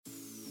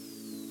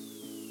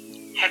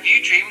Have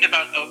you dreamed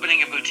about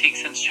opening a boutique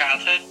since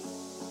childhood?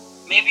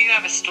 Maybe you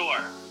have a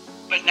store,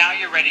 but now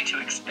you're ready to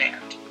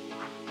expand.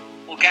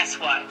 Well, guess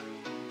what?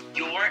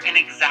 You're in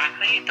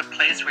exactly the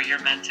place where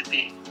you're meant to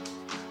be.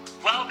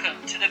 Welcome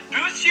to the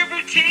Boost Your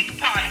Boutique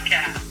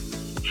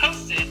podcast,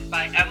 hosted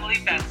by Emily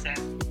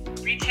Benson,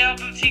 retail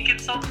boutique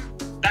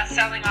consultant,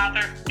 best-selling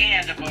author,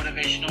 and a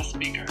motivational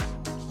speaker.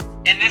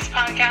 In this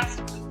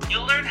podcast,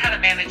 you'll learn how to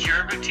manage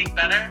your boutique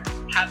better,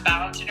 have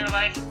balance in your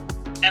life,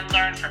 and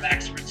learn from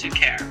experts who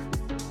care.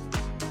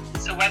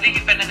 So whether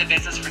you've been in the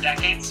business for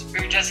decades or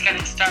you're just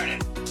getting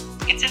started,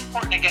 it's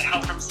important to get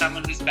help from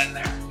someone who's been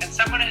there and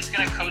someone who's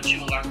going to coach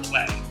you along the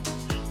way.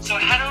 So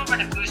head over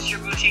to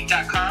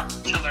boostyourboutique.com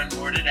to learn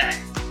more today.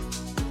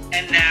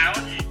 And now,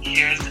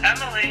 here's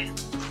Emily.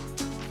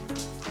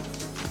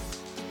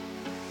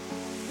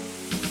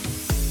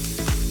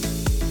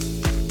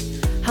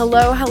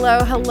 Hello,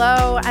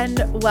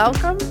 and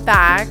welcome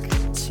back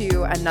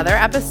to another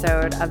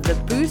episode of the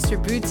Boost Your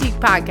Boutique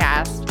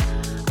podcast.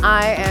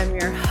 I am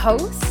your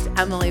host,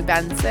 Emily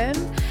Benson,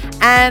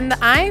 and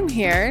I'm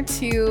here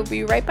to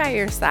be right by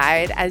your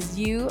side as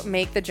you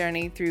make the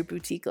journey through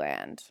boutique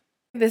land.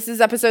 This is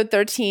episode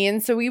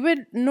 13, so we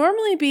would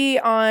normally be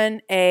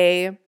on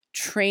a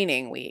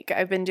training week.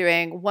 I've been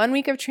doing 1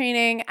 week of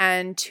training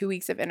and 2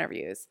 weeks of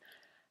interviews.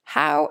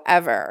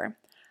 However,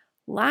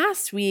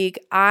 last week,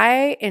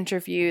 I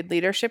interviewed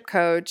leadership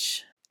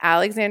coach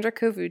Alexandra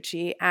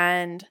Covucci,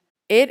 and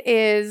it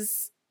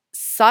is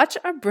such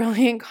a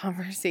brilliant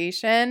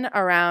conversation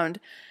around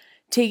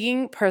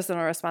taking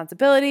personal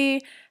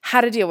responsibility,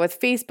 how to deal with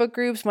Facebook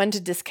groups, when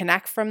to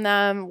disconnect from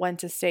them, when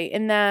to stay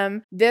in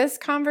them. This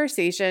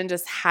conversation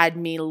just had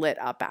me lit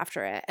up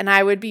after it, and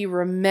I would be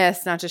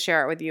remiss not to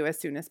share it with you as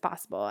soon as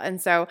possible. And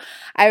so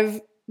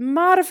I've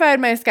modified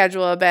my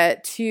schedule a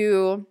bit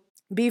to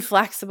be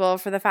flexible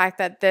for the fact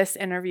that this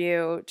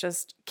interview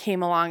just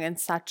came along in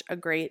such a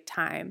great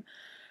time.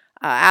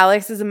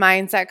 Alex is a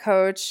mindset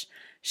coach.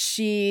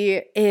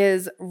 She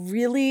is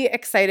really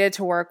excited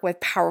to work with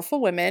powerful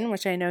women,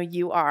 which I know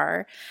you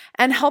are,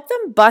 and help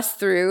them bust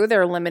through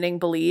their limiting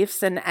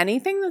beliefs and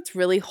anything that's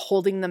really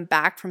holding them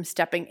back from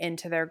stepping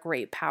into their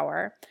great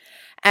power.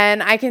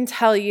 And I can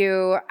tell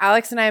you,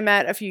 Alex and I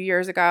met a few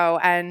years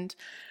ago, and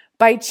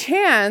by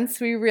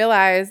chance, we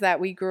realized that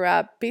we grew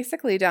up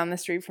basically down the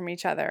street from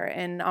each other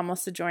in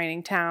almost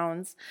adjoining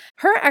towns.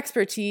 Her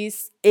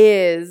expertise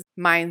is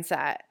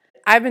mindset.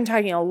 I've been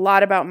talking a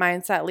lot about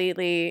mindset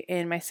lately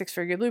in my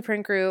 6-Figure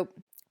Blueprint group.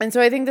 And so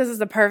I think this is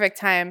the perfect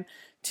time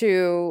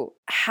to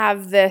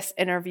have this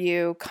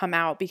interview come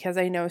out because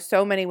I know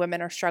so many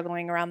women are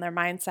struggling around their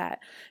mindset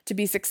to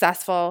be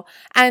successful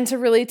and to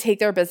really take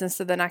their business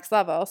to the next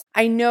level.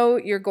 I know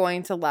you're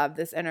going to love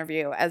this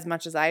interview as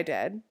much as I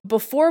did.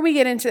 Before we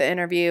get into the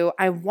interview,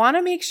 I want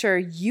to make sure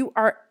you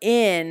are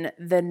in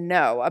the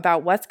know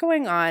about what's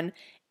going on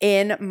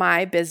in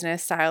my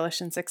business, Stylish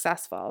and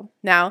Successful.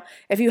 Now,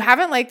 if you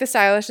haven't liked the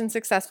Stylish and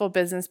Successful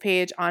business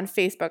page on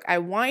Facebook, I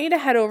want you to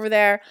head over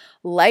there,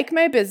 like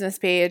my business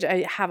page.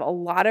 I have a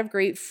lot of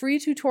great free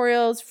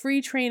tutorials, free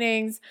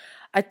trainings,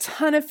 a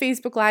ton of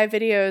Facebook Live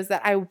videos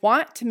that I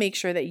want to make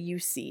sure that you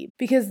see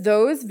because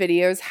those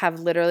videos have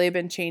literally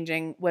been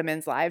changing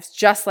women's lives,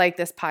 just like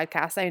this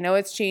podcast. I know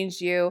it's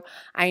changed you.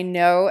 I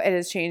know it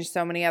has changed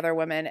so many other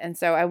women. And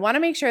so I want to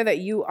make sure that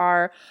you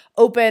are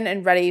open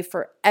and ready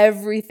for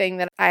everything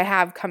that I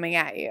have coming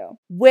at you,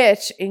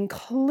 which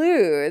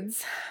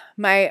includes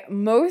my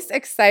most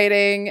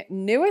exciting,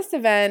 newest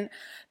event,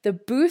 the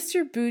Boost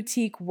Your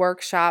Boutique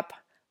Workshop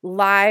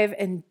live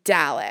in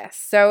Dallas.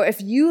 So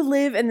if you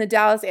live in the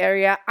Dallas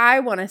area, I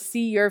want to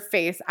see your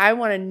face. I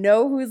want to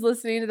know who's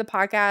listening to the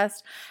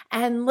podcast.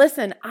 And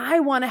listen, I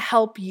want to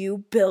help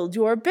you build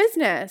your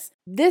business.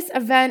 This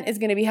event is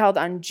going to be held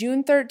on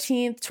June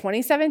 13th,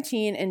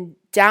 2017 in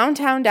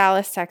downtown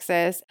Dallas,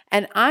 Texas.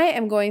 And I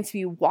am going to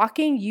be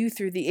walking you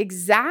through the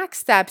exact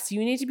steps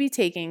you need to be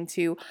taking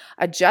to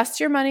adjust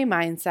your money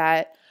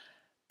mindset,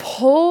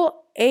 pull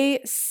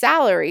a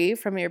salary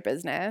from your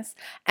business,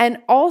 and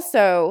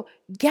also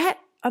get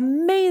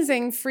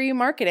amazing free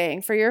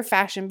marketing for your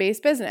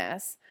fashion-based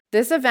business.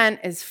 This event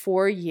is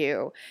for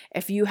you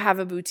if you have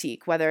a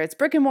boutique, whether it's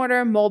brick and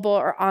mortar, mobile,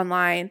 or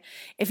online.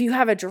 If you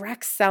have a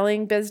direct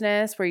selling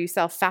business where you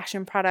sell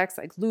fashion products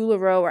like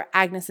LuLaRoe or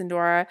Agnes and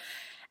Dora.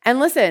 And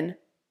listen,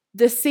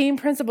 the same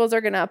principles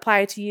are going to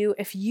apply to you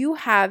if you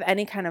have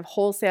any kind of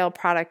wholesale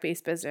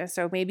product-based business.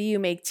 So maybe you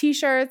make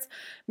t-shirts,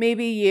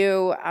 maybe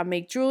you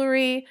make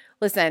jewelry.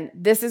 Listen,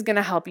 this is going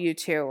to help you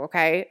too,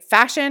 okay?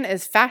 Fashion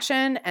is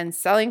fashion and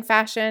selling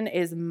fashion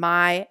is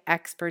my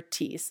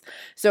expertise.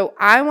 So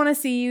I want to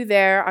see you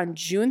there on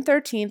June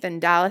 13th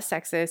in Dallas,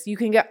 Texas. You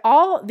can get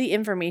all the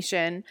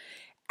information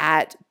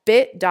at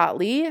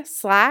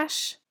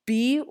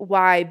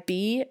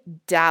bit.ly/BYB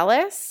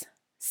Dallas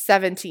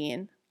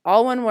 17.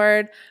 All one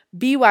word.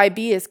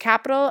 BYB is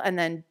capital, and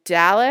then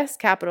Dallas,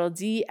 capital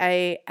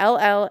DALLAS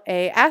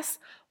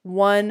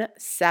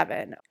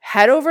 17.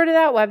 Head over to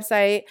that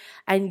website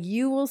and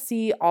you will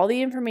see all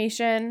the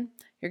information.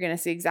 You're going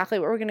to see exactly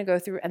what we're going to go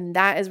through, and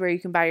that is where you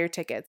can buy your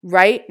tickets.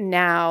 Right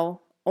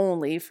now,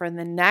 only for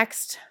the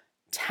next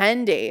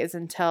 10 days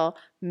until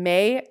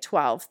May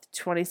 12th,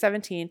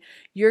 2017,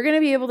 you're going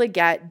to be able to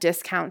get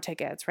discount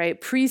tickets,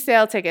 right?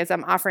 Pre-sale tickets.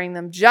 I'm offering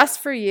them just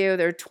for you.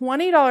 They're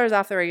 $20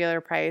 off the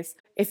regular price.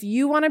 If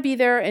you want to be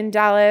there in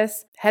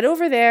Dallas, head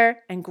over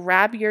there and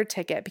grab your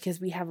ticket because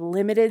we have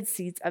limited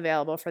seats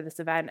available for this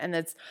event. And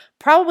it's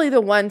probably the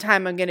one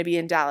time I'm going to be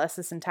in Dallas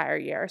this entire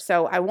year.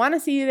 So I want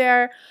to see you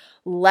there.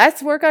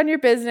 Let's work on your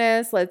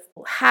business. Let's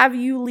have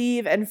you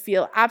leave and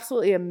feel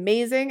absolutely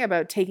amazing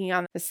about taking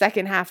on the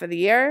second half of the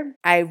year.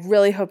 I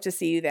really hope to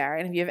see you there.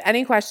 And if you have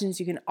any questions,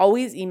 you can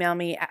always email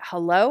me at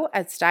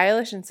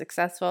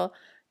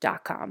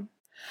hello@stylishandsuccessful.com.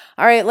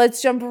 All right,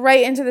 let's jump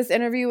right into this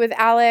interview with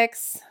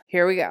Alex.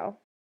 Here we go.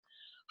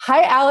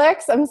 Hi,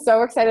 Alex. I'm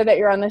so excited that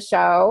you're on the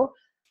show.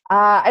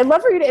 I'd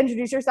love for you to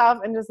introduce yourself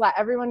and just let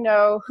everyone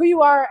know who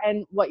you are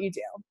and what you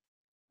do.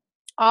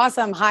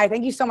 Awesome. Hi.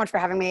 Thank you so much for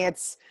having me.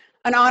 It's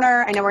an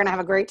honor. I know we're going to have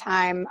a great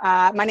time.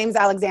 My name is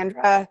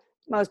Alexandra.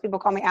 Most people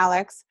call me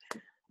Alex.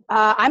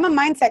 I'm a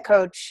mindset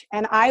coach,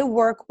 and I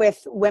work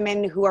with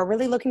women who are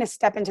really looking to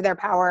step into their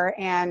power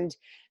and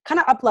kind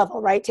of up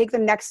level, right? Take the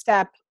next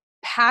step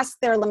past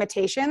their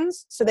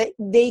limitations so that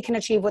they can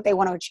achieve what they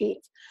want to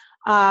achieve.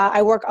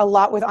 I work a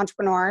lot with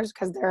entrepreneurs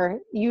because they're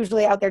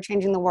usually out there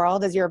changing the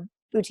world, as your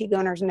boutique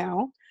owners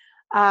know.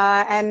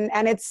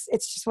 And it's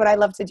just what I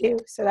love to do.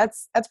 So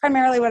that's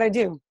primarily what I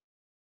do.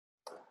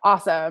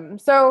 Awesome.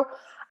 So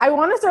I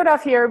want to start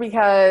off here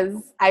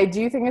because I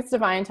do think it's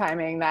divine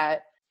timing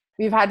that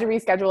we've had to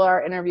reschedule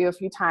our interview a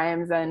few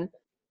times. And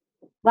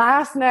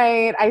last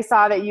night I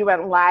saw that you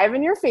went live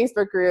in your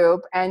Facebook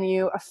group and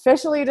you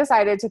officially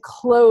decided to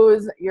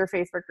close your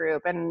Facebook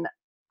group. And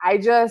I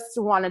just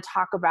want to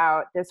talk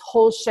about this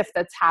whole shift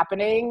that's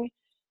happening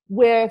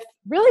with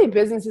really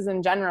businesses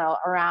in general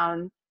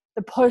around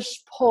the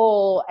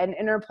push-pull and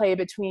interplay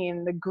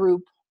between the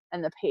group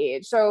and the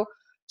page. So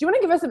do you want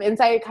to give us some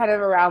insight kind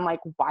of around like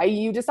why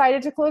you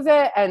decided to close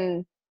it?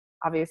 And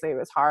obviously it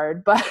was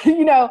hard, but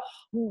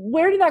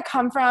where did that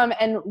come from?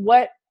 And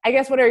what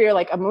are your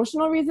like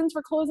emotional reasons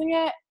for closing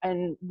it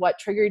and what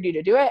triggered you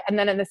to do it? And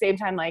then at the same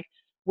time, like,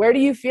 where do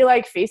you feel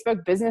like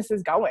Facebook business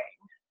is going?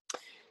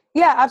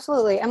 Yeah,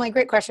 absolutely. Emily,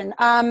 great question.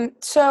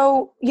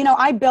 So,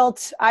 I've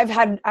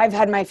had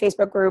my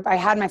Facebook group. I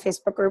had my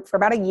Facebook group for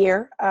about a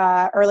year,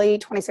 early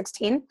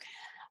 2016.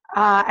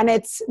 And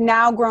it's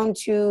now grown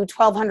to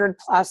 1,200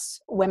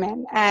 plus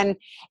women. And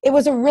it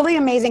was a really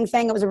amazing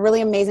thing. It was a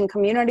really amazing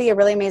community, a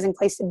really amazing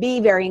place to be,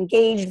 very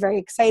engaged, very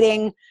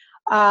exciting,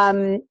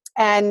 and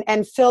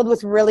filled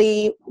with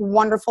really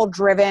wonderful,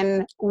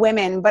 driven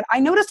women. But I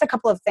noticed a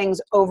couple of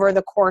things over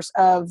the course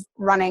of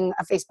running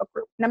a Facebook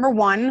group. Number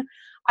one,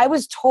 I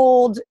was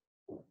told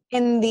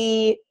in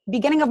the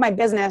beginning of my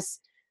business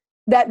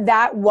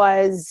that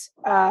was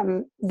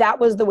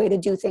the way to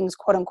do things,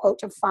 quote unquote,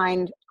 to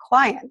find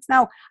clients.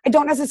 Now, I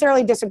don't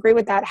necessarily disagree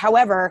with that.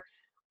 However,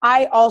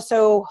 I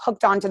also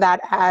hooked onto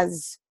that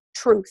as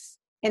truth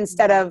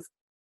instead of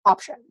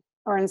option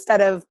or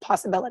instead of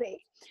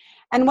possibility.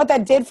 And what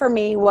that did for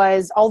me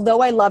was,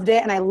 although I loved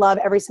it and I love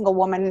every single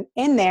woman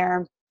in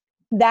there,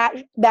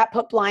 that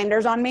put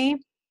blinders on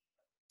me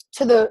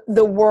to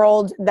the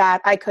world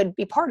that I could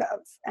be part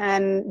of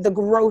and the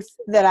growth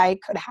that I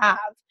could have.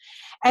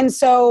 And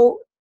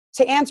so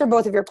to answer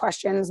both of your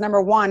questions,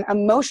 number one,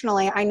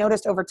 emotionally, I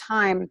noticed over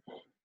time,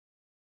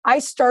 I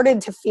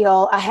started to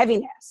feel a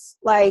heaviness.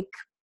 Like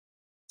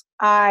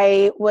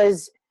I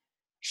was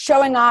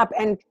showing up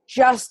and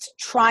just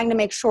trying to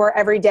make sure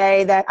every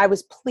day that I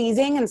was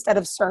pleasing instead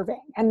of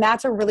serving. And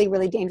that's a really,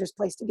 really dangerous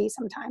place to be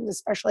sometimes,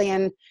 especially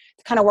in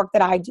the kind of work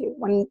that I do.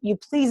 When you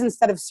please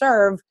instead of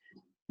serve,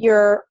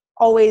 you're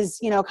always,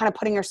 kind of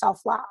putting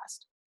yourself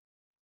last.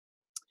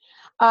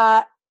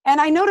 And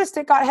I noticed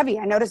it got heavy.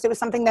 I noticed it was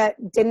something that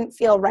didn't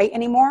feel right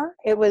anymore.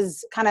 It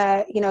was kind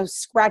of,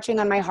 scratching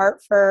on my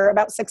heart for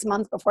about 6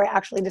 months before I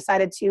actually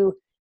decided to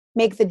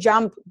make the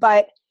jump.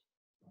 But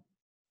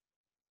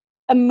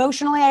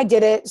emotionally, I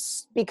did it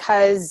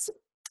because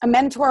a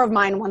mentor of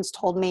mine once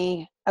told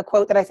me a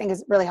quote that I think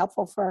is really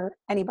helpful for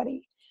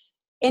anybody.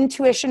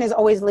 Intuition is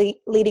always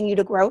leading you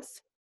to growth,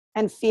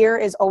 and fear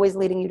is always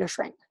leading you to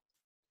shrink.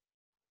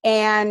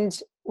 And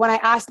when I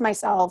asked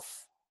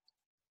myself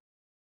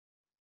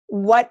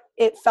what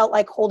it felt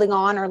like holding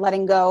on or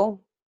letting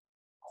go,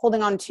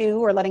 holding on to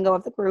or letting go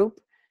of the group,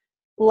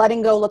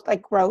 letting go looked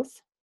like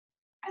growth,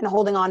 and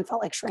holding on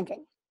felt like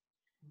shrinking.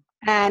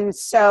 And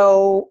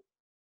so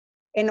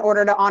in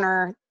order to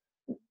honor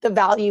the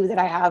value that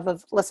I have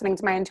of listening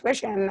to my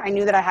intuition, I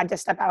knew that I had to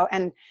step out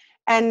and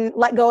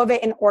let go of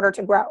it in order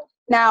to grow.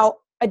 Now,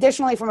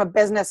 additionally, from a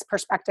business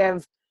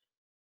perspective,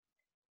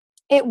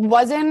 it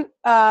wasn't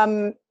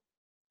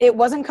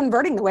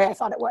converting the way I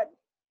thought it would.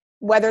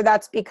 Whether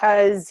that's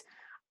because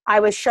I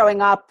was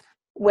showing up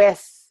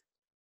with,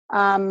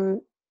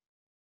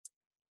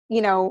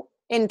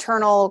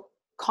 internal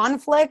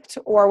conflict,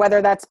 or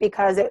whether that's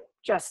because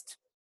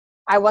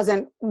I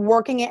wasn't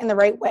working it in the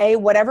right way,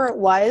 whatever it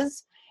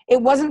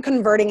wasn't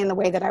converting in the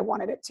way that I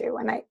wanted it to.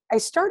 And I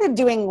started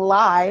doing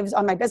lives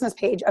on my business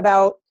page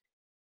about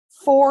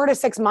 4 to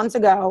 6 months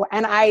ago.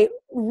 And I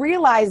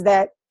realized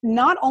that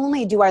not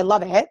only do I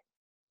love it,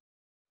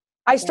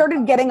 I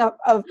started getting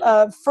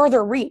a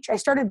further reach. I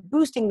started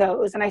boosting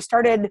those, and I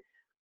started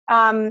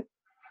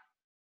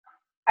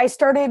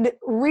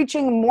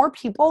reaching more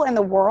people in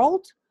the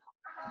world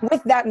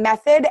with that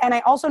method. And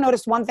I also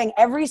noticed one thing: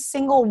 every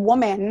single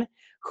woman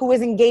who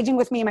was engaging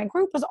with me in my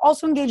group was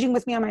also engaging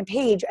with me on my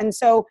page. And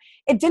so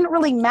it didn't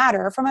really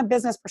matter from a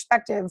business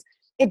perspective.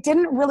 It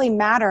didn't really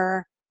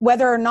matter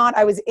whether or not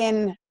I was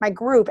in my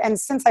group. And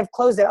since I've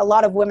closed it, a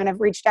lot of women have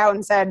reached out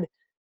and said,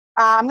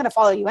 I'm going to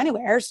follow you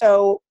anywhere.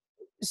 So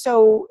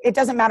it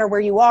doesn't matter where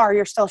you are,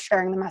 you're still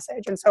sharing the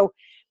message. And so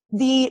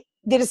the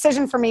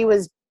decision for me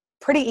was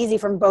pretty easy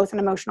from both an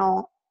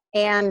emotional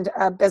and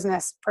a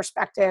business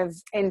perspective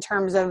in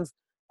terms of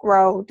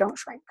grow, don't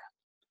shrink.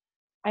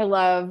 I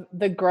love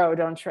the grow,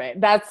 don't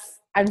shrink.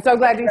 I'm so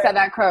glad you said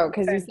that quote,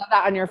 because you said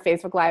that on your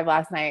Facebook Live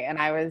last night. And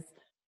I was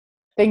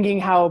thinking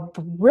how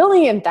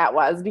brilliant that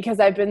was, because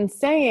I've been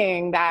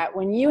saying that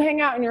when you hang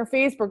out in your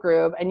Facebook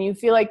group and you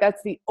feel like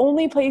that's the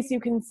only place you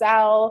can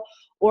sell,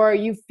 or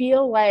you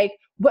feel like,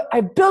 but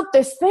I built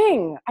this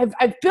thing, I've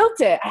built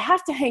it, I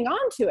have to hang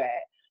on to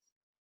it,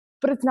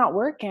 but it's not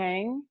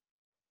working,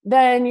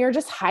 then you're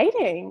just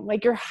hiding.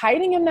 Like, you're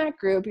hiding in that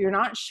group. You're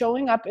not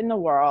showing up in the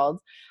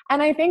world.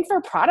 And I think for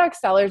product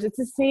sellers, it's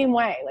the same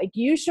way. Like,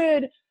 you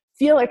should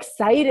feel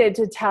excited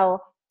to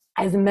tell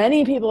as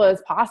many people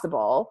as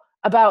possible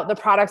about the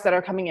products that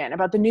are coming in,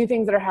 about the new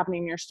things that are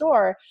happening in your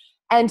store.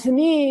 And to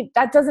me,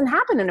 that doesn't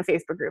happen in a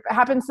Facebook group. It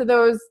happens to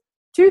those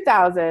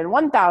 2,000,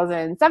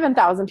 1,000,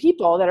 7,000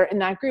 people that are in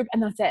that group,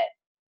 and that's it.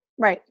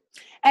 Right.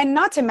 And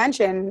not to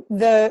mention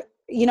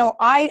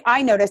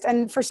I noticed,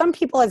 and for some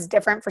people it's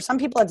different. For some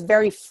people it's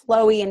very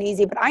flowy and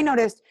easy. But I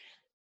noticed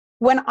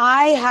when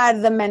I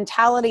had the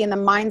mentality and the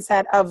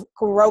mindset of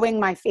growing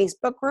my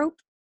Facebook group,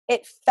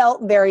 it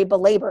felt very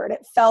belabored.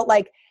 It felt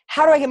like,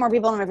 how do I get more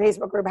people in my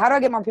Facebook group? How do I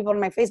get more people in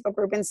my Facebook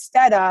group?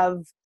 Instead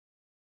of,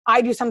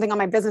 I do something on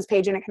my business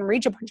page and it can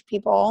reach a bunch of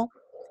people.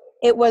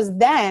 It was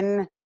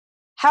then,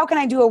 how can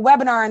I do a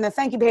webinar on the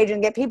thank you page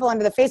and get people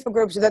into the Facebook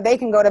group so that they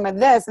can go to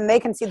this and they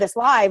can see this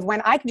live,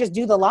 when I can just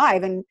do the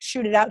live and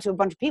shoot it out to a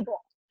bunch of people.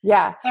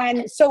 Yeah.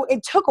 And so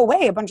it took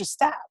away a bunch of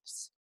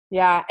steps.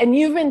 Yeah. And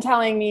you've been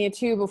telling me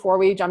too, before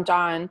we jumped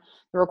on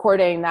the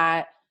recording,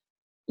 that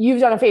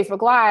you've done a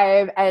Facebook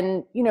Live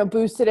and,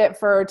 boosted it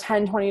for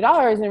 $10,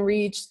 $20 and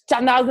reached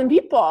 10,000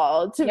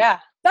 people. Yeah.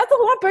 That's a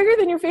lot bigger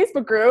than your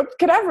Facebook group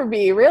could ever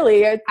be,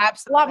 really. It's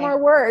Absolutely. a lot more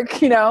work,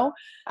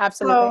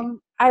 Absolutely.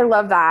 I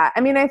love that.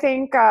 I mean, I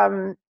think,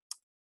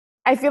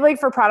 I feel like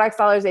for product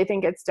sellers, they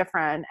think it's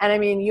different. And I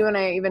mean, you and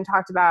I even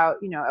talked about,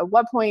 at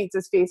what point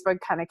does Facebook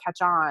kind of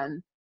catch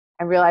on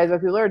and realize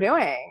what people are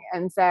doing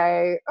and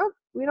say, oh,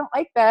 we don't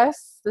like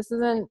this. This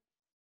isn't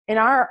in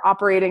our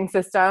operating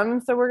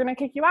system, so we're going to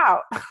kick you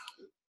out.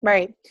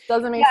 Right.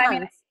 Doesn't make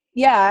sense.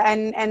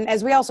 And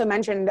as we also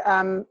mentioned,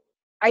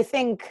 I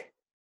think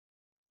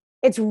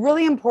it's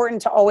really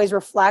important to always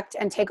reflect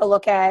and take a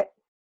look at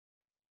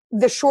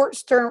the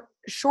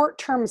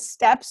short-term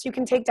steps you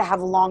can take to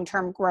have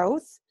long-term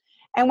growth.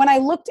 And when I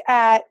looked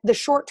at the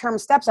short-term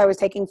steps I was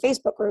taking,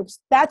 Facebook groups,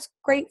 that's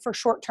great for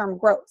short-term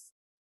growth.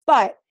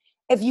 But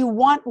if you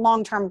want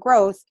long-term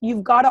growth,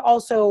 you've got to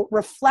also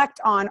reflect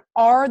on,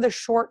 are the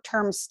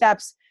short-term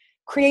steps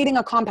creating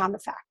a compound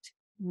effect?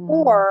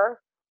 Or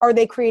are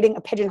they creating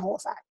a pigeonhole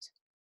effect?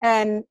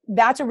 And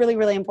that's a really,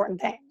 really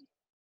important thing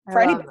for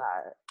anybody.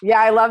 Yeah,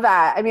 I love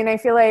that. I mean, I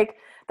feel like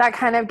that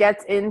kind of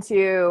gets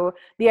into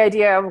the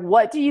idea of,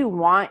 what do you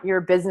want your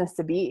business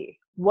to be?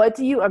 What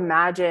do you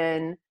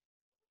imagine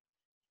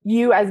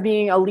you as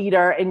being a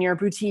leader in your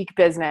boutique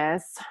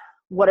business?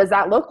 What does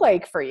that look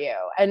like for you?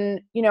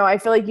 And, I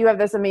feel like you have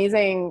this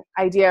amazing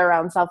idea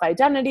around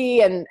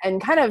self-identity and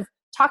kind of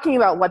talking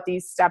about what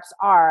these steps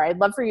are. I'd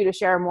love for you to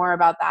share more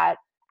about that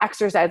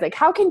exercise. Like,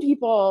 how can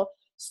people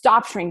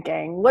stop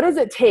shrinking? What does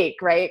it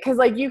take, right? Because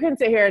you can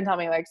sit here and tell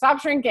me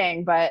stop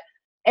shrinking, but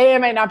A, I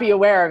might not be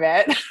aware of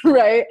it,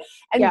 right?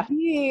 And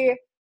B,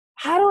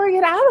 how do I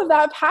get out of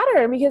that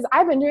pattern? Because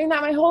I've been doing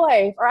that my whole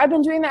life, or I've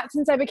been doing that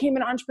since I became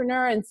an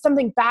entrepreneur, and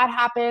something bad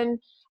happened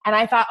and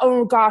I thought,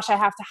 oh gosh, I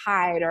have to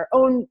hide, or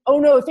oh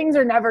no, things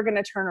are never going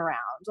to turn around.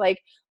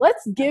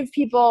 Let's give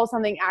people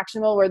something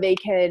actionable where they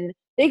can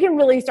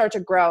really start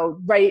to grow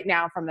right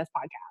now from this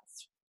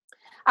podcast.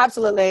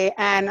 Absolutely.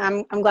 And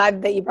I'm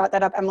glad that you brought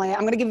that up, Emily.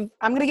 I'm going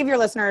to give your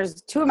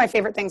listeners two of my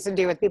favorite things to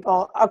do with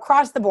people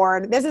across the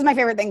board. This is my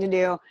favorite thing to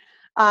do.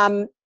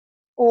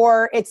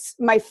 Or it's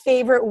my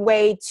favorite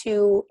way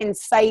to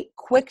incite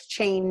quick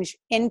change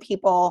in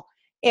people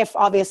if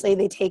obviously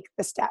they take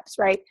the steps,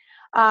 right?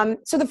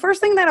 So the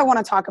first thing that I want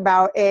to talk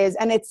about is,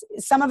 and it's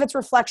some of it's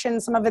reflection,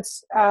 some of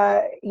it's,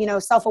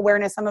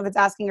 self-awareness, some of it's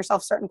asking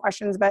yourself certain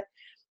questions. But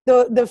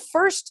the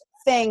first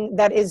thing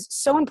that is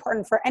so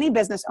important for any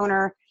business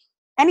owner,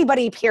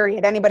 anybody,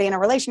 period, anybody in a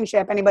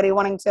relationship, anybody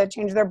wanting to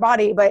change their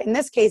body, but in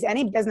this case,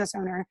 any business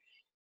owner,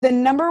 the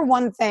number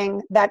one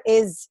thing that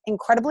is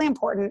incredibly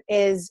important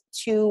is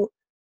to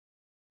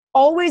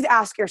always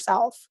ask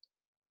yourself,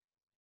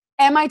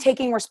 am I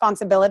taking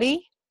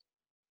responsibility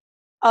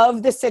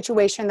of the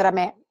situation that I'm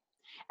in?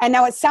 And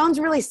now it sounds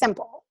really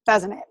simple,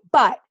 doesn't it?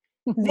 But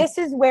this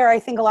is where I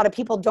think a lot of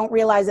people don't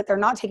realize that they're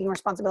not taking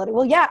responsibility.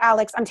 Well, yeah,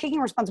 Alex, I'm taking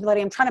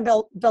responsibility. I'm trying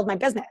to build my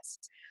business.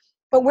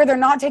 But where they're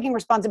not taking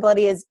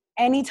responsibility is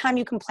anytime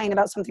you complain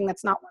about something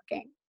that's not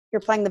working,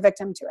 you're playing the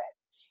victim to it.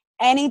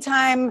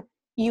 Anytime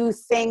you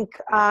think,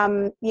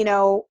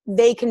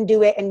 they can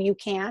do it and you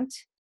can't,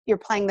 you're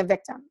playing the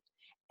victim.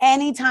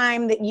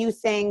 Anytime that you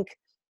think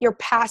your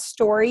past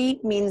story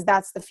means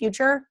that's the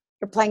future,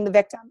 you're playing the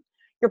victim.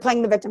 You're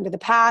playing the victim to the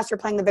past, you're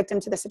playing the victim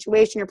to the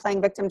situation, you're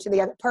playing victim to the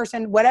other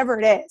person, whatever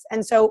it is.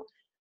 And so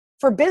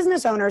for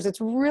business owners,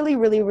 it's really,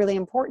 really, really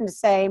important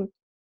to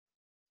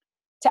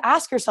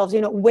ask yourselves,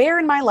 where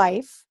in my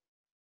life,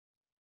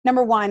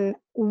 number one,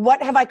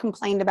 what have I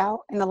complained about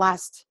in the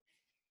last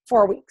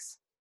 4 weeks,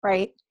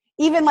 right?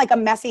 Even like a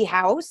messy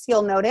house,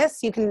 you'll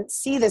notice, you can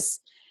see this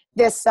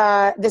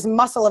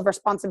muscle of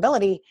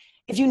responsibility.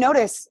 If you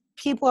notice,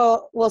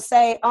 people will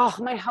say, oh,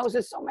 my house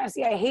is so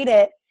messy, I hate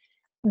it.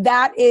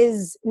 That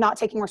is not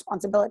taking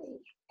responsibility.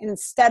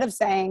 Instead of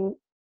saying,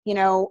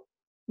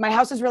 my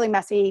house is really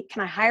messy.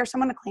 Can I hire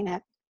someone to clean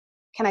it?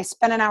 Can I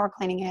spend an hour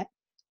cleaning it?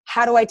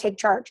 How do I take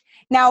charge?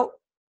 Now,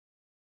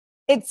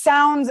 it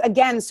sounds,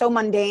 again, so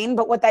mundane,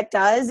 but what that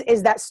does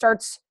is that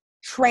starts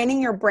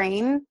training your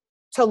brain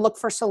to look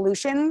for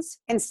solutions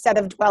instead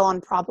of dwell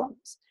on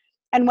problems.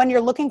 And when you're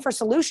looking for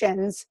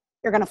solutions,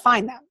 you're going to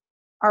find them.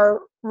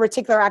 Our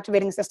reticular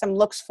activating system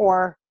looks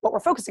for what we're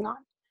focusing on.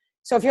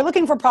 So if you're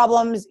looking for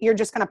problems, you're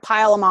just going to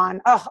pile them on.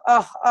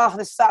 Oh,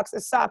 this sucks.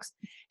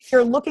 If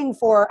you're looking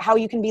for how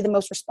you can be the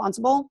most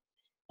responsible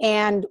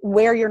and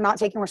where you're not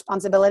taking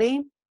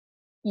responsibility,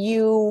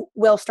 you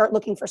will start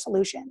looking for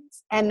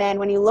solutions. And then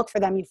when you look for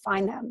them, you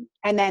find them.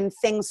 And then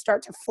things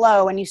start to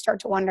flow and you start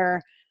to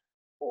wonder,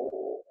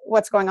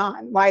 what's going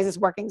on? Why is this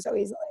working so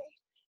easily?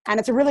 And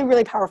it's a really,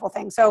 really powerful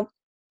thing. So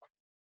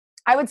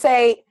I would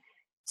say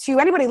to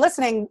anybody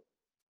listening,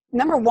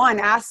 number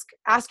one,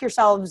 ask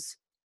yourselves,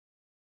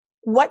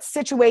 what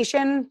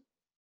situation,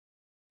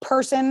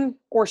 person,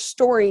 or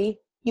story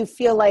you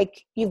feel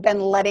like you've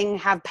been letting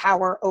have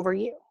power over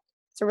you.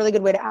 It's a really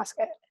good way to ask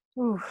it.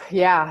 Ooh,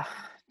 yeah.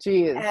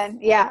 Jeez.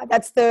 And yeah,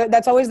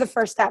 that's always the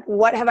first step.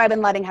 What have I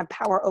been letting have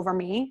power over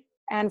me?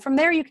 And from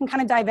there, you can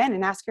kind of dive in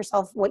and ask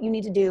yourself what you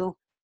need to do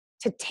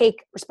to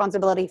take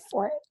responsibility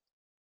for it.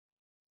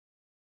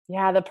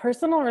 Yeah, the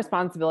personal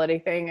responsibility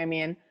thing. I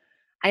mean,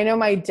 I know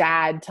my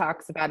dad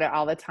talks about it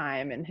all the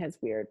time and he's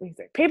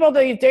like, people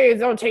these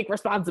days don't take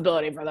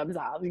responsibility for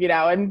themselves,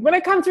 and when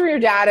it comes to your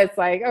dad, it's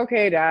like,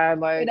 okay, dad,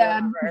 like,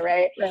 whatever,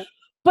 right? Right.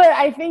 But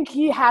I think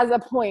he has a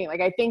point.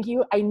 Like,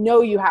 I know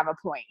you have a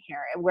point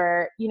here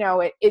where,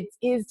 it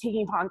is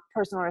taking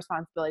personal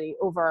responsibility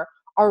over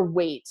our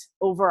weight,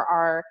 over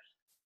our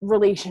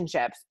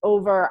relationships,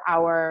 over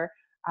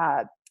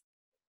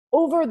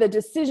over the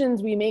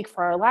decisions we make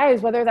for our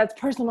lives, whether that's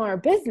personal or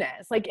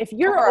business. Like if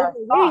you're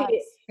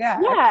overweight,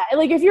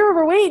 like if you're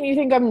overweight and you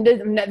think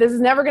this is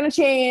never going to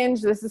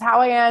change, this is how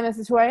I am, this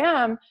is who I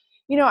am,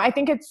 I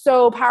think it's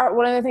so powerful.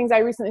 One of the things I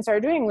recently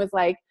started doing was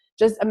like,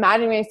 just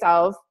imagining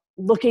myself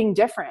looking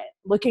different,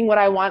 looking what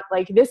I want,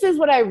 like, this is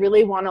what I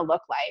really want to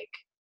look like.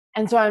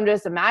 And so I'm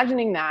just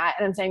imagining that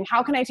and I'm saying,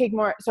 how can I take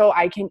more, so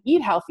I can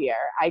eat healthier,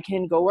 I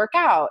can go work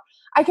out,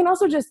 I can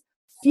also just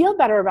feel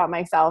better about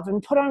myself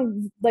and put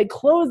on like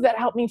clothes that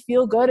help me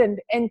feel good.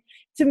 And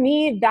to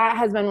me, that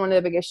has been one of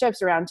the biggest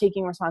shifts around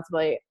taking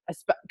responsibility,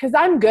 because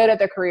I'm good at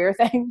the career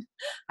thing.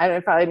 I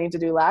probably need to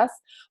do less,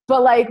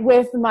 but like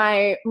with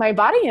my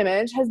body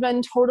image has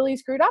been totally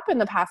screwed up in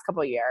the past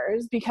couple of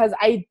years because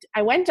I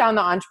went down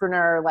the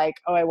entrepreneur, like,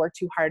 oh, I work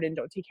too hard and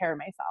don't take care of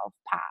myself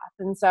path.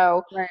 And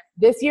so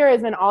This year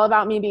has been all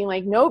about me being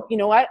like, nope, you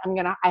know what?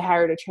 I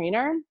hired a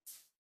trainer.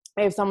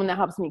 I have someone that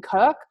helps me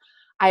cook.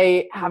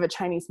 I have a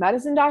Chinese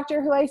medicine doctor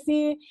who I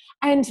see.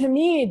 And to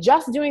me,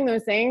 just doing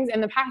those things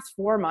in the past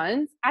 4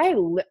 months, I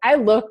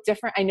look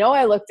different. I know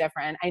I look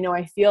different. I know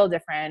I feel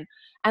different.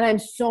 And I'm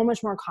so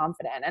much more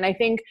confident. And I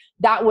think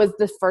that was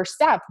the first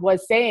step,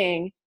 was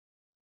saying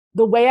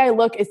the way I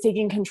look is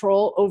taking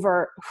control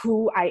over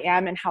who I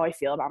am and how I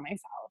feel about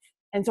myself.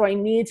 And so I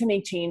need to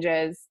make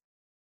changes.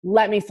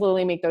 Let me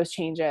slowly make those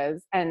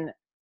changes. And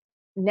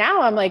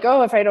now I'm like,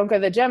 oh, if I don't go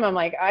to the gym, I'm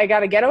like, I got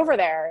to get over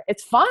there.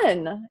 It's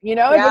fun. It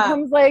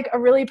becomes like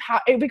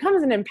it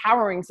becomes an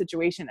empowering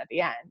situation at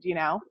the end,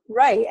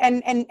 Right.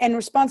 And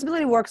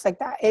responsibility works like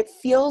that. It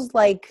feels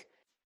a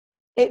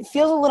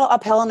little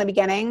uphill in the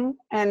beginning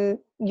and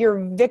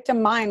your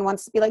victim mind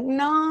wants to be like,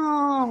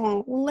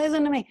 no,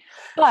 listen to me.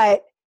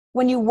 But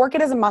when you work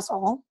it as a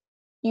muscle,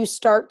 you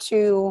start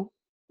to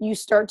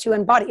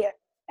embody it.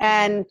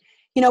 And,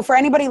 for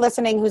anybody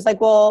listening who's like,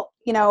 well,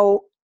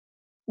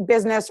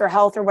 business or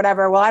health or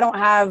whatever, well, I don't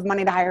have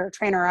money to hire a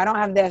trainer, I don't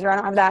have this or I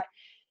don't have that.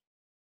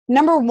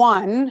 Number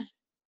one,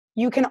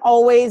 you can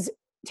always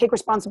take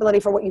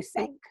responsibility for what you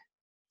think.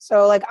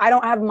 So like, I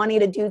don't have money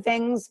to do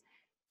things.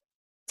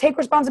 Take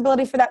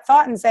responsibility for that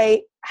thought and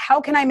say,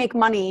 how can I make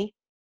money,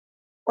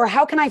 or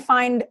how can I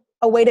find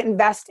a way to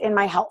invest in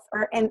my health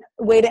or a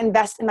way to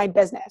invest in my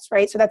business,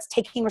 right? So that's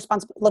taking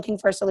responsibility, looking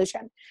for a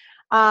solution.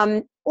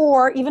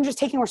 Or even just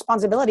taking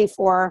responsibility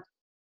for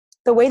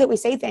the way that we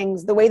say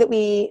things, the way that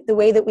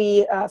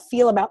we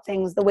feel about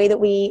things, the way that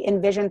we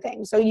envision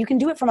things. So you can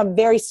do it from a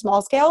very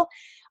small scale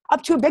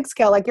up to a big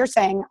scale. Like you're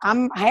saying,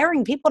 I'm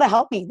hiring people to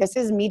help me. This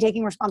is me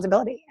taking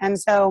responsibility. And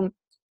so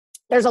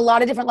there's a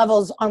lot of different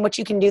levels on which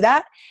you can do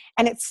that.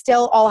 And it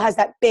still all has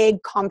that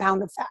big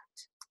compound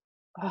effect.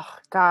 Oh,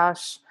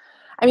 gosh.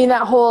 I mean,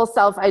 that whole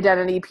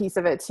self-identity piece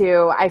of it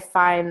too, I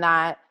find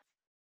that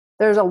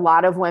there's a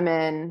lot of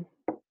women,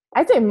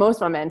 I'd say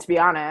most women, to be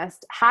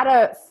honest, had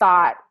a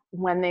thought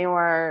when they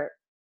were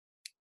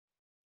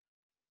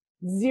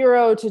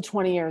 0 to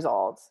 20 years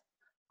old.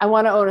 I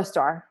want to own a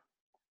store.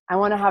 I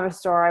want to have a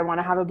store. I want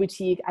to have a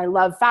boutique. I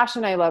love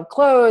fashion. I love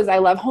clothes. I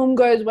love home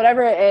goods,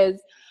 whatever it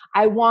is.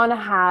 I want to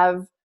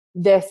have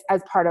this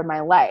as part of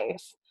my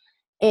life.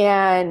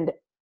 And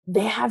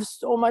they have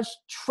so much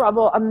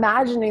trouble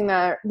imagining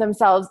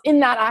themselves in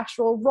that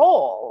actual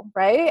role,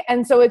 right?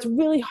 And so it's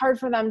really hard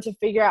for them to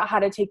figure out how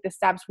to take the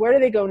steps. Where do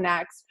they go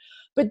next?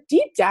 But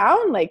deep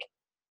down, like,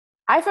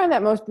 I find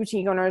that most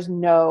boutique owners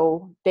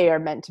know they are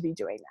meant to be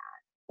doing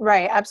that.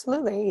 Right.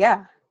 Absolutely.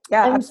 Yeah.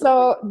 Yeah. And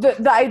absolutely. so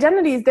the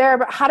identity is there,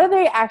 but how do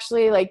they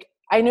actually, like,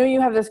 I know you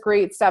have these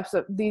great steps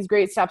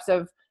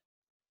of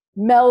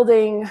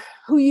melding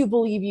who you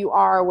believe you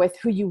are with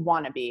who you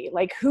want to be.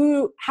 Like,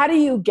 how do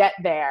you get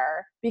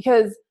there?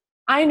 Because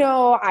I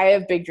know I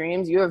have big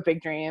dreams. You have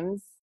big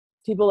dreams.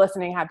 People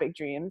listening have big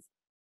dreams.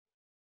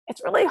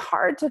 It's really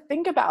hard to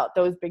think about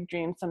those big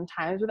dreams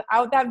sometimes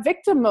without that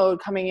victim mode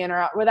coming in,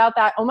 or without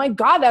that, oh my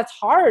God, that's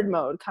hard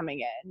mode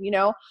coming in. You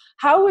know,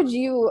 how would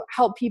you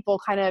help people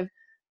kind of,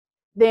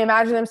 they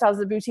imagine themselves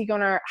as a boutique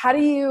owner? How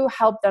do you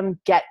help them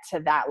get to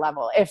that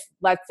level? If,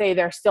 let's say,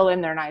 they're still in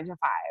their 9 to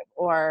 5,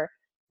 or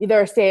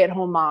either a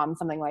stay-at-home mom,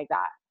 something like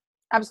that.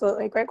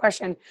 Absolutely. Great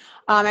question.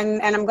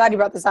 And I'm glad you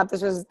brought this up.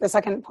 This was the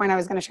second point I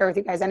was going to share with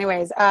you guys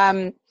anyways.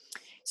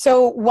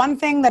 So one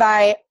thing that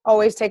I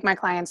always take my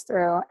clients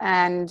through,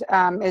 and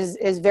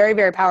is very,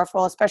 very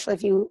powerful, especially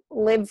if you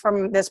live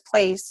from this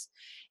place,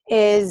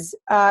 is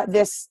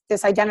this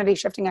identity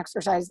shifting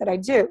exercise that I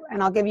do.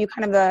 And I'll give you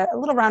kind of a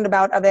little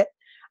roundabout of it,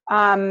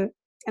 and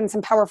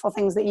some powerful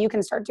things that you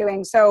can start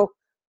doing. So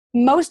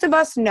most of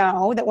us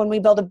know that when we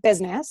build a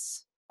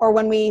business or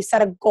when we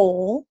set a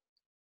goal,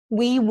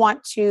 we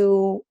want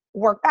to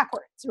work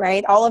backwards,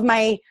 right? All of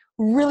my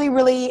really,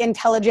 really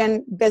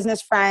intelligent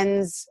business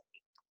friends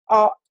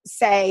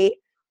say,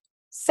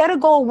 set a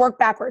goal, work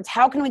backwards.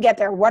 How can we get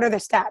there? What are the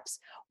steps?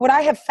 What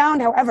I have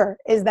found, however,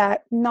 is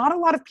that not a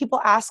lot of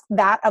people ask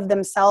that of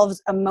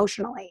themselves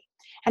emotionally.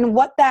 And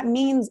what that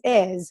means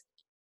is,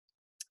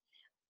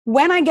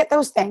 when I get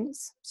those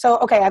things, so,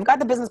 okay, I've got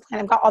the business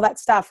plan, I've got all that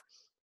stuff.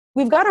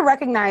 We've got to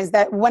recognize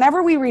that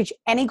whenever we reach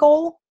any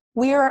goal,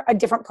 we are a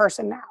different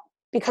person now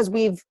because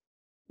we've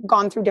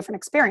gone through different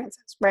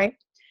experiences, right?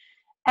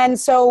 And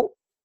so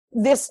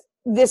this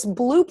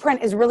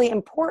blueprint is really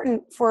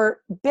important for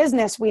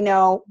business, we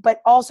know,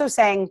 but also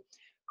saying,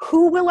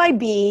 who will I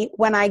be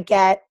when I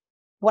get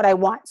what I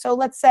want? So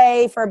let's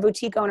say for a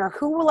boutique owner,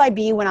 who will I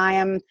be when I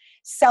am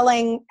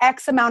selling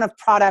X amount of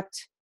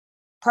product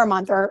per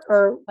month,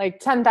 or like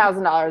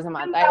 $10,000 a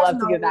month. I love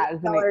to give that as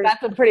an example.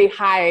 That's a pretty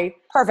high.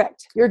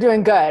 Perfect. You're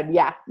doing good.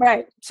 Yeah.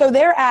 Right. So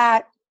they're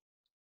at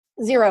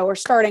 0 or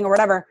starting or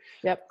whatever.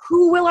 Yep.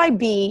 Who will I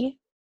be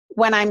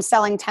when I'm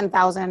selling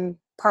 10,000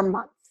 per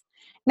month?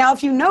 Now,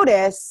 if you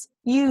notice,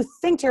 you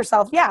think to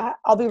yourself, yeah,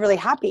 I'll be really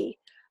happy.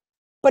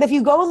 But if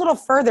you go a little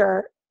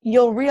further,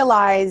 you'll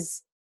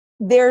realize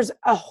there's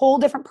a whole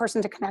different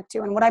person to connect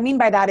to. And what I mean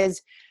by that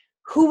is,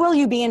 who will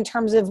you be in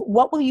terms of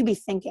what will you be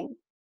thinking?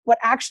 What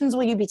actions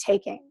will you be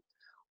taking?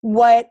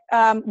 What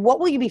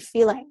will you be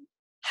feeling?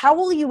 How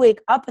will you wake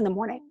up in the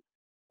morning?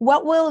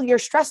 What will your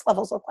stress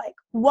levels look like?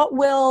 What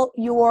will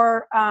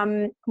your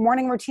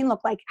morning routine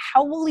look like?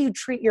 How will you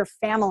treat your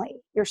family,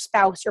 your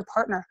spouse, your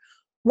partner?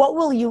 What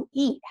will you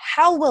eat?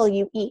 How will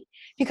you eat?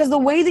 Because the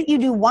way that you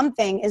do one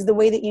thing is the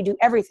way that you do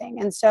everything.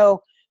 And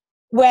so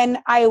when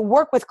I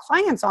work with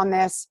clients on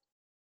this,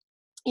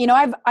 you know,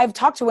 I've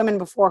talked to women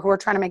before who are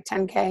trying to make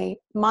 10K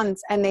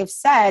months, and they've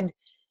said,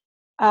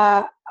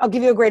 I'll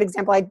give you a great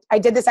example. I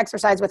did this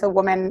exercise with a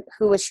woman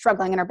who was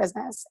struggling in her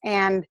business,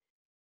 and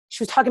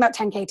she was talking about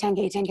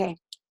 10K.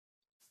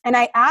 And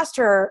I asked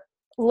her,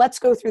 let's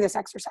go through this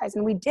exercise.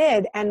 And we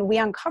did, and we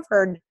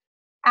uncovered,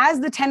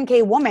 as the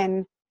 10K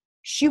woman,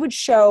 she would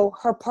show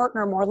her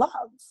partner more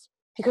love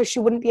because she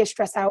wouldn't be as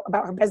stressed out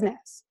about her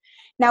business.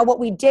 Now, what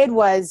we did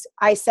was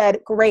I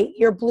said, great,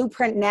 your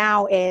blueprint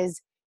now is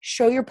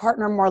show your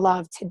partner more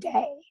love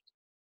today.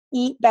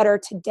 Eat better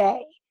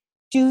today.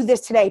 Do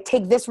this today.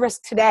 Take this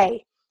risk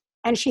today.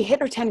 And she hit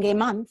her 10K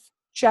month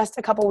just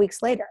a couple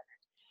weeks later.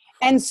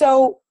 And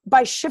so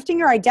by shifting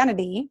your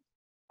identity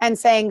and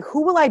saying,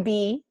 who will I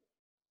be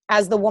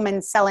as the woman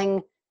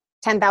selling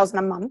 10,000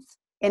 a month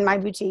in my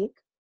boutique?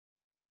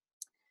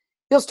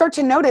 You'll start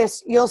to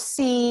notice, you'll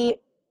see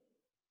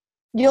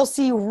You'll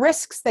see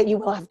risks that you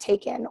will have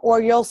taken,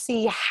 or you'll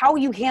see how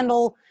you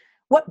handle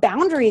what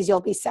boundaries you'll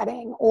be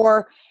setting,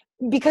 or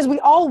because we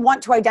all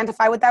want to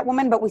identify with that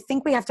woman, but we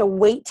think we have to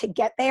wait to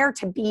get there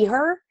to be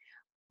her.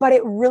 But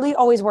it really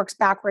always works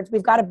backwards.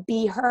 We've got to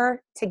be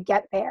her to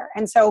get there.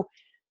 And so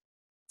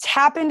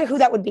tap into who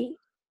that would be.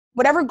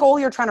 Whatever goal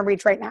you're trying to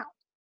reach right now,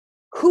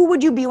 who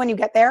would you be when you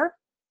get there?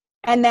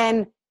 And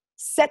then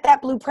set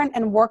that blueprint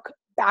and work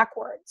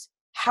backwards.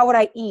 How would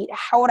I eat?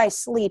 How would I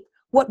sleep?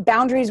 What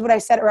boundaries would I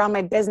set around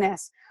my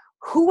business?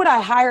 Who would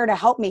I hire to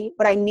help me?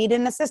 Would I need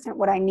an assistant?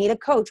 Would I need a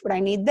coach? Would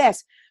I need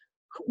this?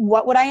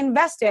 What would I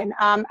invest in?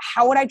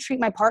 How would I treat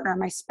my partner,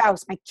 my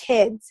spouse, my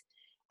kids?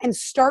 And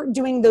start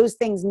doing those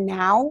things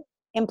now.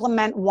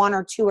 Implement 1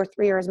 or 2 or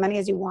 3 or as many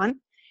as you want.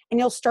 And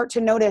you'll start to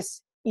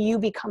notice you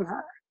become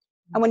her.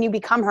 And when you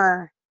become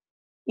her,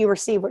 you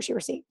receive what she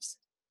receives.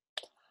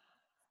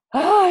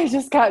 Oh, I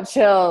just got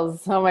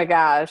chills. Oh my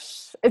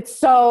gosh. It's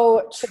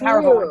so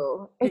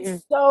true.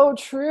 It's so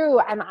true.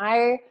 And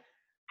I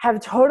have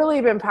totally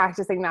been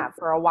practicing that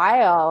for a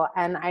while.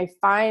 And I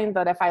find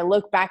that if I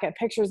look back at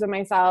pictures of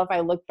myself, I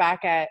look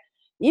back at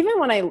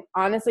even when I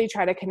honestly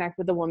try to connect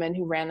with the woman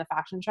who ran the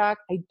fashion truck,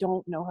 I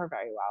don't know her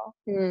very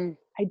well.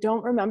 I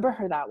don't remember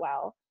her that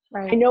well.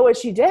 Right. I know what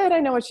she did.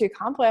 I know what she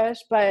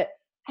accomplished, but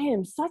I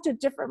am such a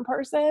different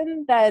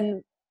person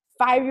than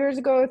 5 years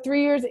ago,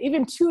 3 years,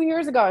 even 2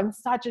 years ago. I'm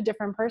such a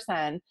different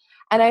person.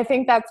 And I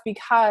think that's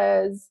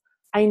because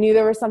I knew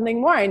there was something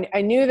more.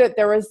 I knew that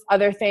there was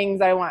other things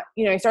I want.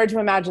 I started to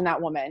imagine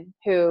that woman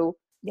who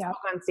spoke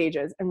on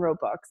stages and wrote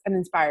books and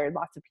inspired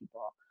lots of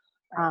people.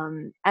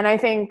 And I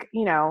think,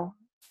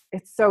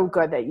 it's so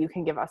good that you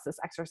can give us this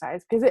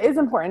exercise, because it is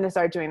important to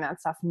start doing that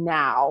stuff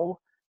now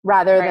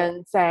rather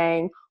than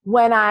saying,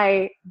 when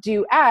I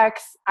do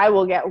X, I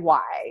will get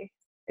Y.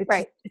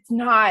 It's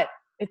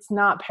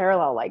not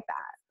parallel like that.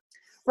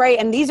 Right.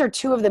 And these are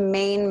 2 of the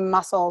main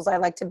muscles I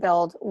like to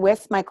build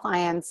with my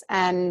clients.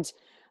 And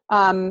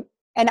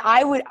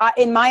I would,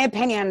 in my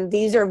opinion,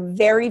 these are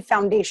very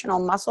foundational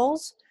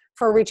muscles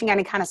for reaching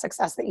any kind of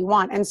success that you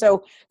want. And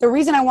so the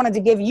reason I wanted to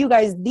give you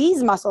guys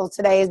these muscles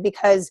today is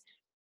because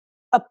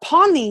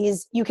upon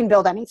these, you can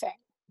build anything.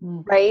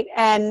 Right.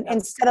 And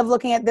instead of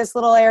looking at this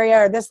little area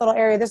or this little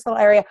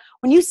area,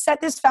 when you set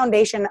this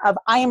foundation of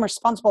I am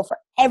responsible for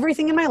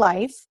everything in my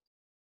life,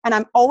 and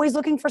I'm always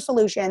looking for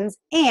solutions,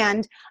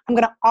 and I'm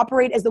going to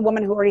operate as the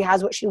woman who already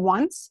has what she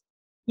wants,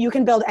 you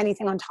can build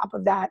anything on top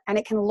of that. And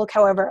it can look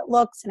however it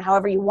looks and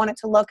however you want it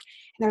to look.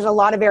 And there's a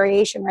lot of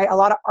variation, right? A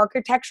lot of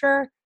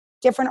architecture,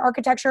 different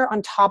architecture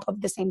on top of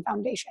the same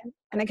foundation.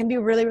 And it can be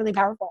really, really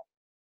powerful.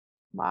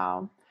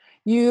 Wow.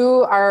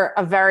 You are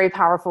a very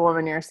powerful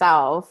woman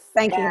yourself.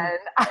 Thank you.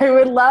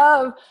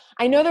 And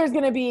I know there's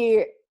going to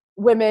be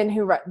women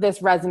who this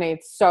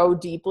resonates so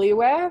deeply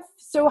with.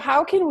 So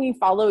how can we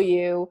follow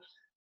you?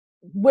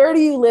 Where do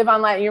you live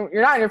online?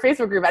 You're not in your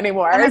Facebook group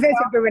anymore. I'm not in your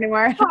Facebook group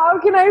anymore. How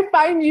can I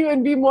find you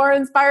and be more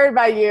inspired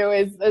by you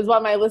is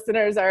what my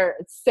listeners are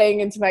saying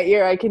into my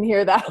ear. I can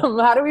hear them.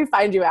 How do we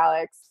find you,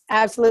 Alex?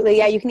 Absolutely.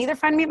 Yeah. You can either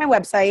find me at my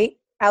website,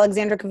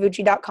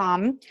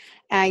 alexandracavucci.com.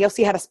 You'll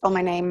see how to spell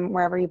my name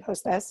wherever you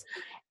post this.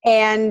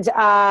 And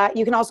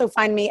you can also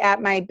find me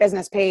at my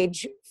business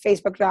page,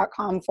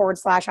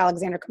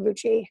 facebook.com/Alexandra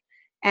Cavucci.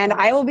 And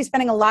I will be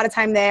spending a lot of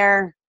time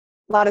there,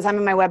 a lot of time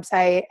on my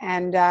website.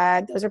 And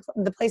those are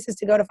the places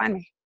to go to find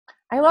me.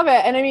 I love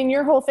it. And I mean,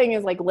 your whole thing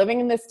is like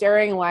living in this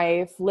daring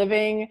life,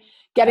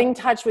 getting in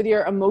touch with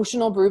your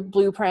emotional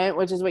blueprint,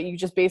 which is what you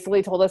just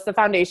basically told us the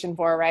foundation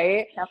for,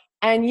 right? Yep.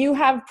 And you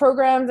have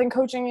programs and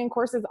coaching and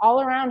courses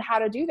all around how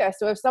to do this.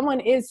 So if someone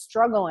is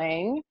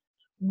struggling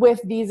with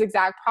these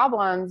exact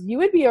problems, you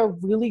would be a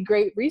really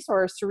great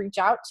resource to reach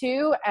out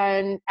to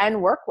and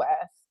work with.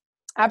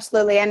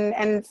 Absolutely.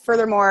 And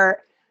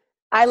furthermore,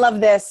 I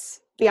love this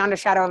beyond a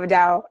shadow of a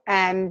doubt.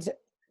 And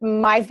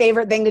my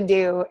favorite thing to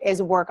do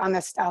is work on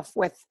this stuff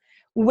with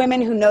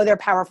women who know they're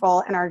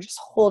powerful and are just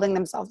holding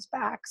themselves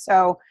back.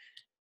 So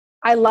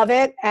I love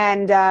it.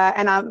 And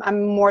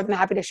I'm more than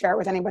happy to share it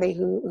with anybody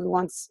who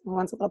wants a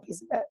little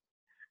piece of it.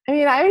 I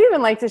mean, I would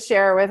even like to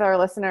share with our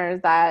listeners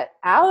that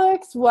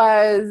Alex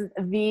was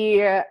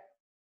the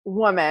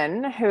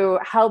woman who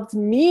helped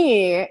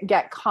me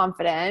get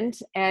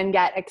confident and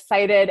get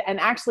excited and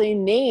actually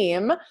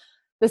name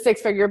the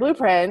Six Figure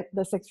Blueprint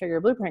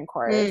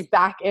course.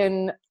 Back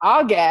in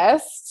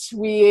August.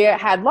 We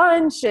had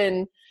lunch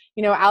and,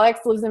 Alex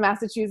lives in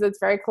Massachusetts,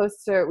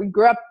 we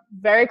grew up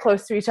very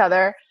close to each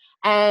other.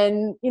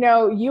 And,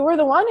 you were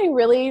the one who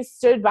really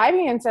stood by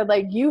me and said,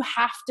 like, you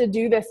have to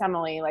do this,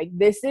 Emily. Like,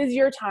 this is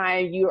your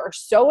time. You are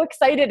so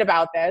excited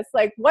about this.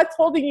 Like, what's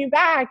holding you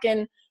back?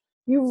 And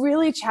you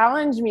really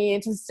challenged me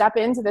to step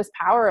into this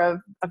power of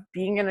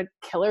being a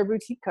killer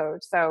boutique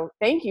coach. So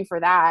thank you for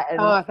that.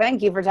 And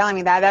thank you for telling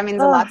me that. That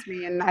means a lot to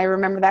me. And I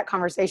remember that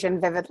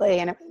conversation vividly.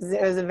 And it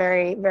was a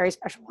very, very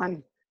special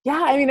one.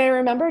 Yeah. I mean, I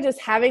remember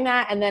just having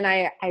that. And then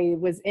I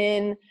was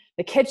in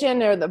the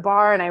kitchen or the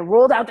bar, and I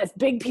rolled out this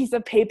big piece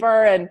of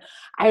paper and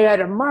I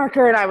had a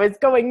marker and I was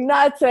going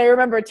nuts. And I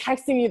remember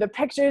texting you the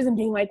pictures and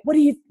being like,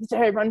 should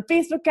I run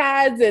Facebook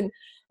ads? And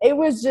it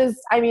was just,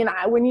 I mean,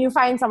 when you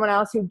find someone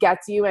else who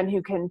gets you and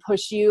who can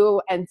push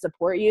you and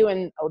support you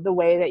in the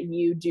way that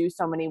you do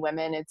so many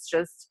women,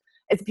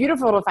 it's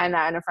beautiful to find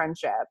that in a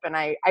friendship. And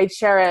I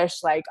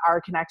cherish like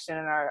our connection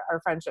and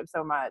our friendship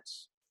so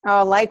much.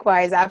 Oh,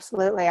 likewise.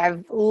 Absolutely.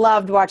 I've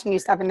loved watching you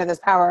step into this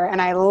power.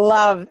 And I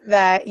love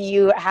that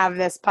you have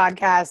this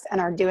podcast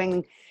and are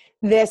doing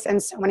this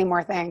and so many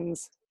more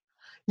things.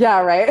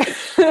 Yeah, right.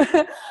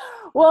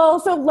 Well,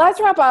 so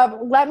let's wrap up.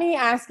 Let me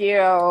ask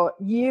you,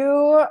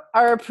 you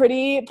are a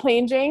pretty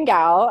plain Jane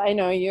gal. I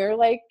know you're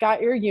like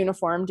got your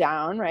uniform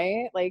down,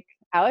 right? Like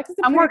Alex is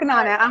I'm working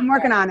on it. I'm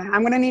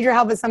going to need your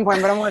help at some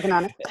point, but I'm working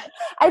on it.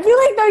 I feel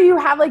like though you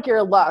have like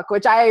your look,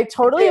 which I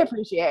totally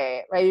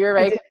appreciate, right? You're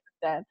very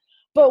consistent.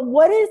 But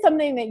what is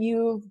something that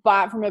you've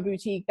bought from a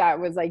boutique that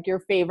was like your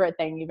favorite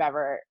thing you've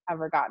ever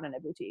gotten in a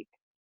boutique?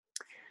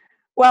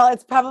 Well,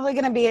 it's probably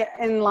going to be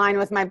in line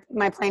with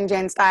my plain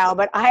Jane style,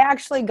 but I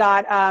actually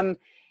got,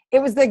 it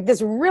was like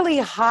this really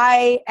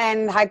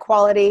high-end,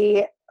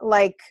 high-quality,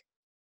 like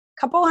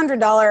couple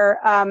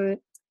 $100,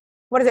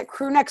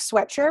 crew neck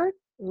sweatshirt.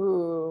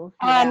 Ooh.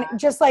 And yeah.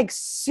 just like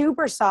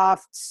super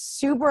soft,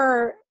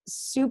 super,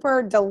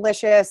 super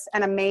delicious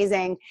and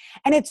amazing.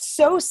 And it's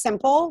so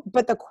simple,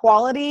 but the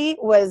quality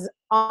was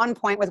on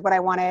point with what I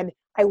wanted.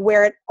 I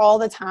wear it all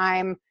the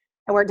time.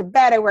 I wear it to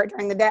bed. I wear it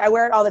during the day. I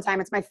wear it all the time.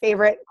 It's my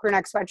favorite crew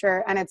neck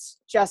sweatshirt, and it's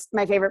just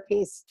my favorite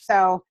piece.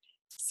 So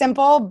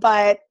simple,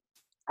 but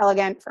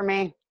elegant for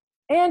me.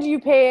 And you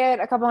pay it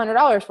a couple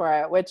 $100 for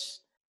it, which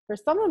for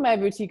some of my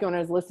boutique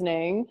owners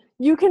listening,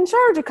 you can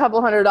charge a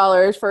couple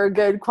 $100 for a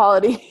good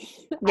quality.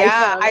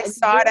 Yeah, I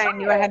saw it. I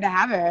knew I had to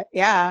have it.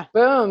 Yeah.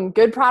 Boom.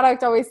 Good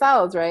product always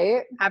sells,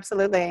 right?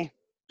 Absolutely.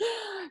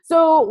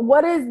 So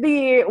what is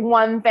the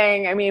one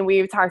thing, I mean,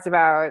 we've talked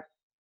about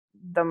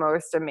the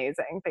most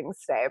amazing things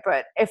today,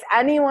 but if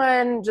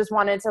anyone just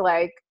wanted to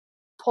like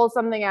pull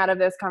something out of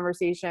this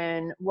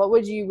conversation, what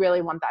would you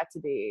really want that to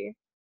be?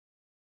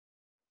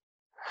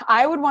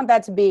 I would want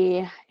that to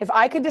be, if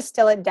I could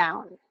distill it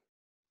down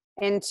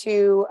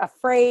into a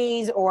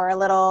phrase or a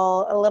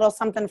little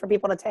something for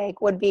people to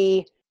take, would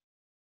be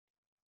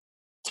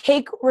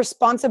take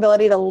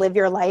responsibility to live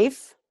your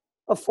life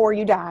before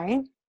you die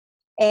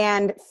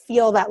and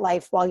feel that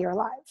life while you're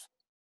alive.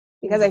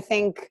 Because I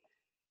think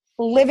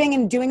living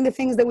and doing the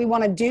things that we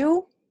want to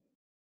do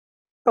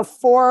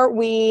before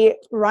we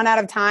run out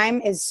of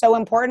time is so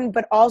important,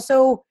 but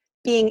also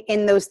being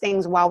in those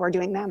things while we're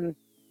doing them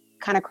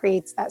kind of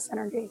creates that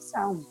synergy.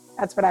 So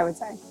that's what I would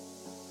say.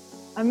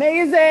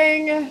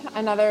 Amazing.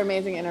 Another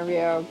amazing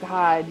interview.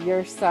 God,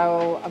 you're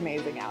so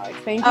amazing, Alex.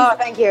 Thank you. Oh,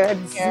 thank you.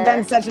 It's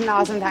been such an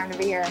awesome time to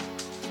be here.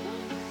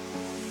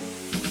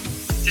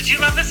 Did you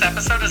love this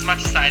episode as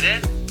much as I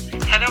did?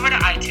 Head over to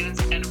iTunes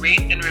and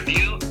rate and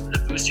review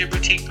the Boost Your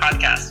Boutique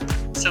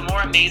podcast so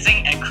more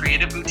amazing and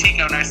creative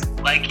boutique owners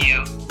like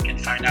you can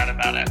find out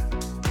about it.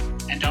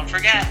 And don't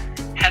forget,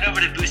 head over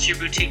to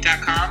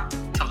boostyourboutique.com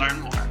to learn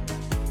more.